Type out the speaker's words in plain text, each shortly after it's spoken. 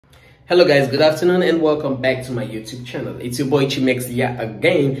Hello guys, good afternoon and welcome back to my YouTube channel. It's your boy Chimex here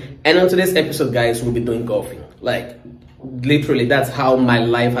again, and on today's episode guys, we'll be doing golfing. Like literally, that's how my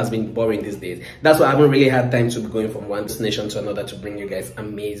life has been boring these days. That's why I haven't really had time to be going from one destination to another to bring you guys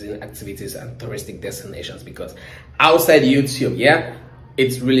amazing activities and touristic destinations, because outside YouTube, yeah,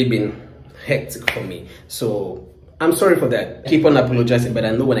 it's really been hectic for me. So I'm sorry for that. I keep on apologizing, but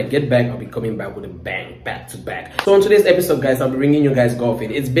I know when I get back, I'll be coming back with a bang, back to back. So on today's episode, guys, I'll be bringing you guys golfing.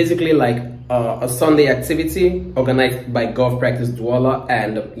 It's basically like a Sunday activity organized by Golf Practice Douala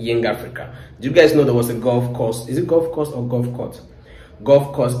and Young Africa. Do you guys know there was a golf course? Is it golf course or golf court?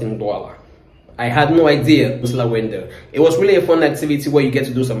 Golf course in Douala. I had no idea until I went there. It was really a fun activity where you get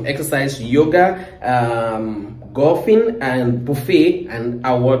to do some exercise, yoga, golfing and buffet and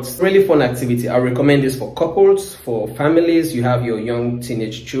awards. Really fun activity. I recommend this for couples, for families. You have your young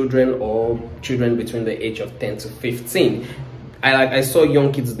teenage children or children between the age of 10 to 15. I saw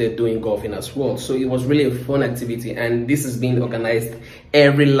young kids there doing golfing as well. So it was really a fun activity, and this is being organized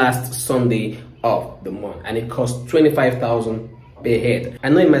every last Sunday of the month, and it costs 25,000 per head. I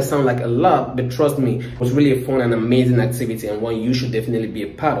know it might sound like a lot, but trust me, it was really a fun and amazing activity, and one you should definitely be a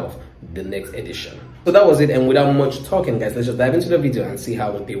part of the next edition. So that was it, and without much talking guys, let's just dive into the video and see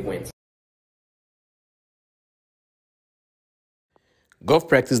how they went. Golf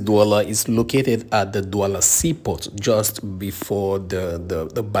Practice Douala is located at the Douala Seaport, just before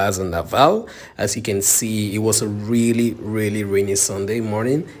the Base Naval. As you can see, it was a really rainy Sunday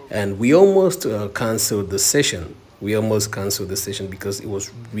morning, and we almost canceled the session. Because it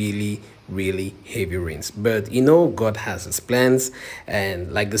was really heavy rains. But you know, God has his plans,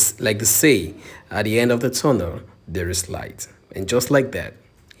 and like they say, at the end of the tunnel there is light. And just like that,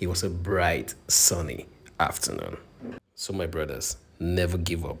 it was a bright sunny afternoon. So my brothers, never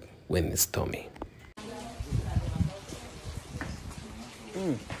give up when it's stormy.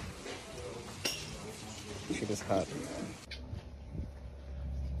 Shit is hot.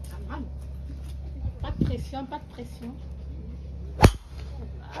 Pas de pression, pas de pression.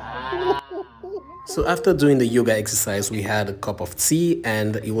 So after doing the yoga exercise, we had a cup of tea,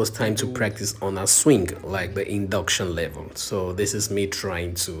 and it was time to practice on our swing, like the induction level. So this is me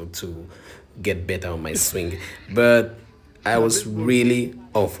trying to get better on my swing, but I was really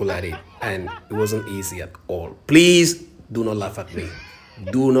awful at it, and it wasn't easy at all. Please do not laugh at me.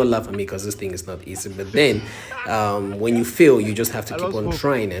 Do not laugh at me, because this thing is not easy. But then when you fail, you just have to keep on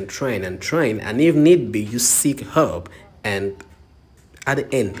trying, and if need be, you seek help, and at the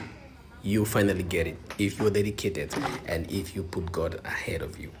end you finally get it if you're dedicated and if you put God ahead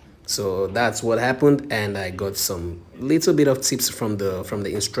of you. So that's what happened, and I got some little bit of tips from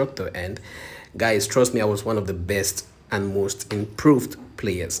the instructor, and guys, trust me, I was one of the best and most improved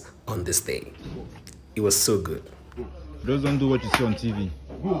players on this day. It was so good. Just don't do what you see on TV.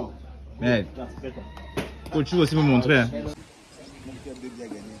 Man, coach, tu aussi me montrer.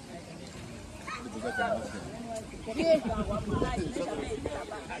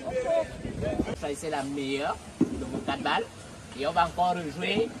 C'est la meilleure de vos 4 balles, et on va encore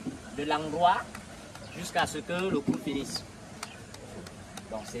rejouer de l'endroit jusqu'à ce que le coup finisse.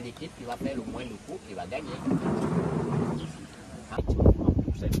 Donc c'est l'équipe qui va faire le moins de coups qui va gagner. Là,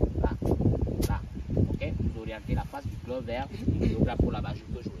 là, ok. Vous orientez la face du club vers le drapeau là-bas, je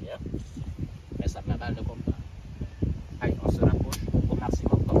peux jouer. Hein? Mais ça fait balle de comme ça. Allez, on se rapproche au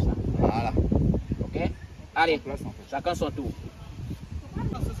maximum comme ça. Voilà. Ok. Allez, chacun son tour.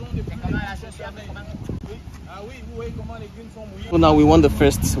 So now we won the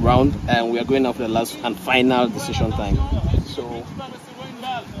first round, and we are going off the last and final decision time. So,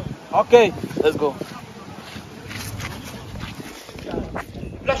 okay, let's go.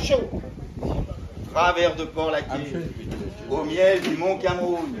 Flash chaud. Travers de Port-Laquais. Au miel du Mont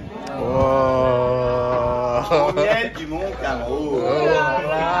Cameroun. Oh. Au miel du Mont Cameroun. Oh.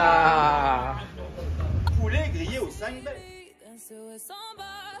 Poulet grillé au 5 baies.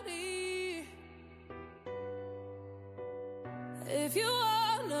 If you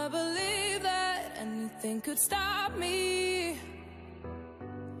wanna believe that anything could stop me,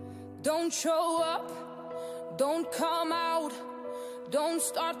 don't show up, don't come out, don't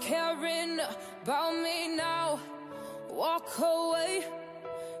start caring about me now. Walk away,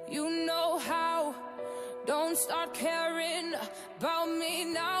 you know how. Don't start caring about me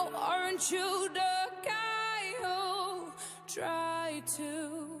now. Aren't you the guy who tried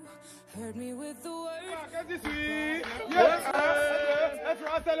to hurt me with the words?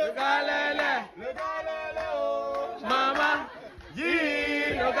 Le galele, oh, mama,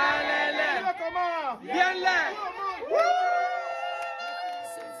 le galele, viens là.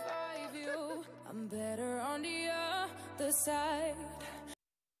 Survive you, I'm better on the other side.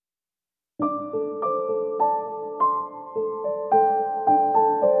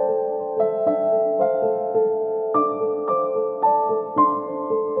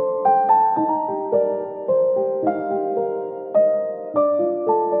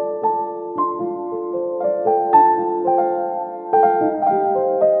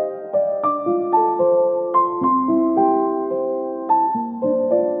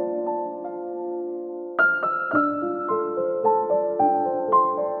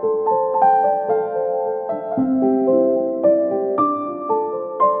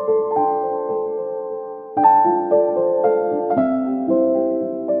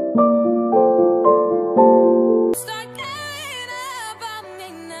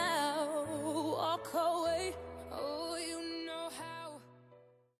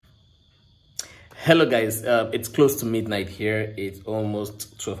 Hello guys, it's close to midnight here. It's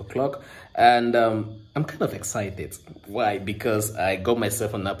almost 12 o'clock and I'm kind of excited. Why? Because I got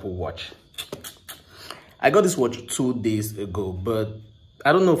myself an Apple Watch. I got this watch 2 days ago, but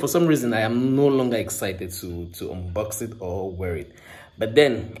I don't know, for some reason I am no longer excited to unbox it or wear it. But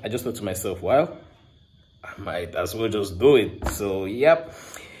then I just thought to myself, well, I might as well just do it. So yep,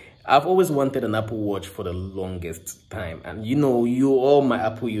 I've always wanted an Apple Watch for the longest time, and you know, you all my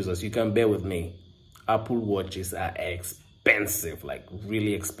Apple users, you can bear with me. Apple Watches are expensive, like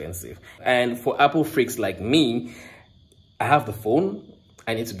really expensive. And for Apple freaks like me, I have the phone,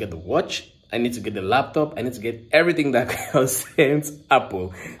 I need to get the watch, I need to get the laptop, I need to get everything that concerns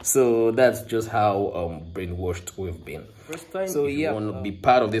Apple. So that's just how brainwashed we've been. First time, so if you want to be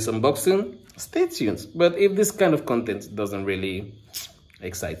part of this unboxing, stay tuned. But if this kind of content doesn't really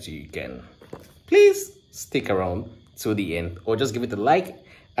excite you, you can please stick around to the end, or just give it a like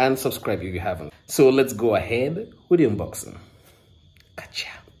and subscribe if you haven't. So let's go ahead with the unboxing. Gotcha.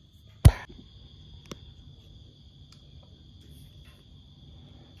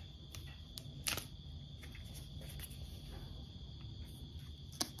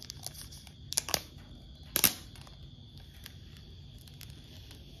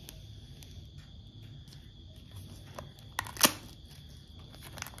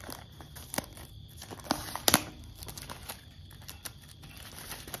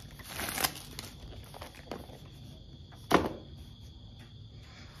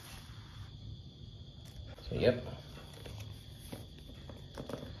 Yep.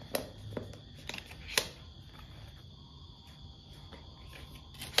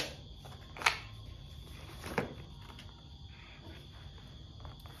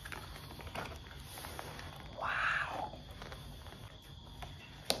 Wow.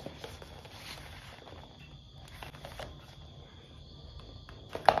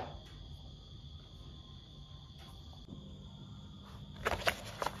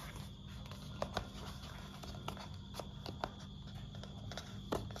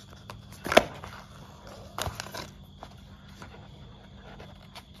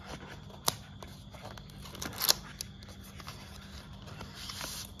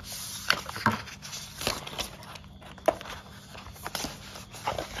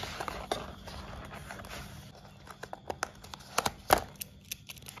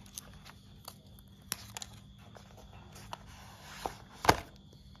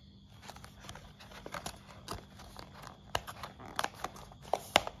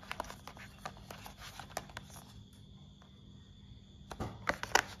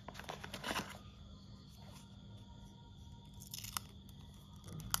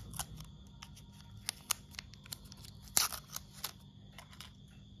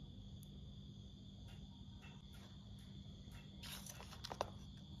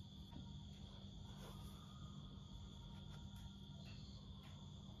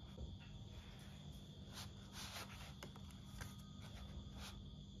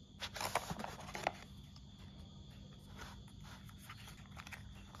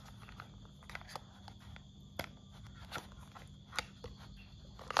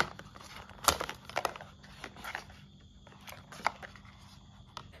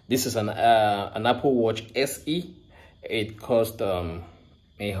 This is an Apple Watch SE. It cost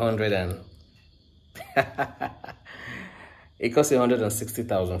it cost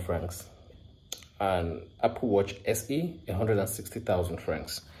 160,000 francs. An Apple Watch SE, 160,000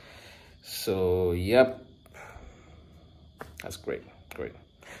 francs. So yep, that's great, great.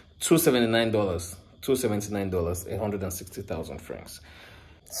 $279, $160,000 francs.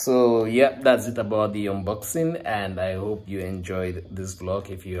 So yeah, that's it about the unboxing, and I hope you enjoyed this vlog.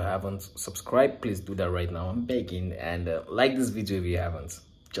 If you haven't subscribed, please do that right now, I'm begging, and like this video if you haven't.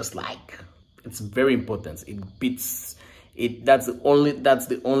 Just like, it's very important. It beats it. That's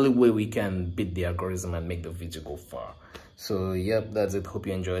the only way we can beat the algorithm and make the video go far. So yep, that's it. Hope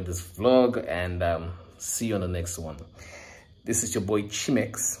you enjoyed this vlog, and see you on the next one. This is your boy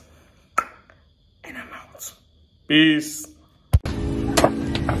Chimex, and I'm out. Peace.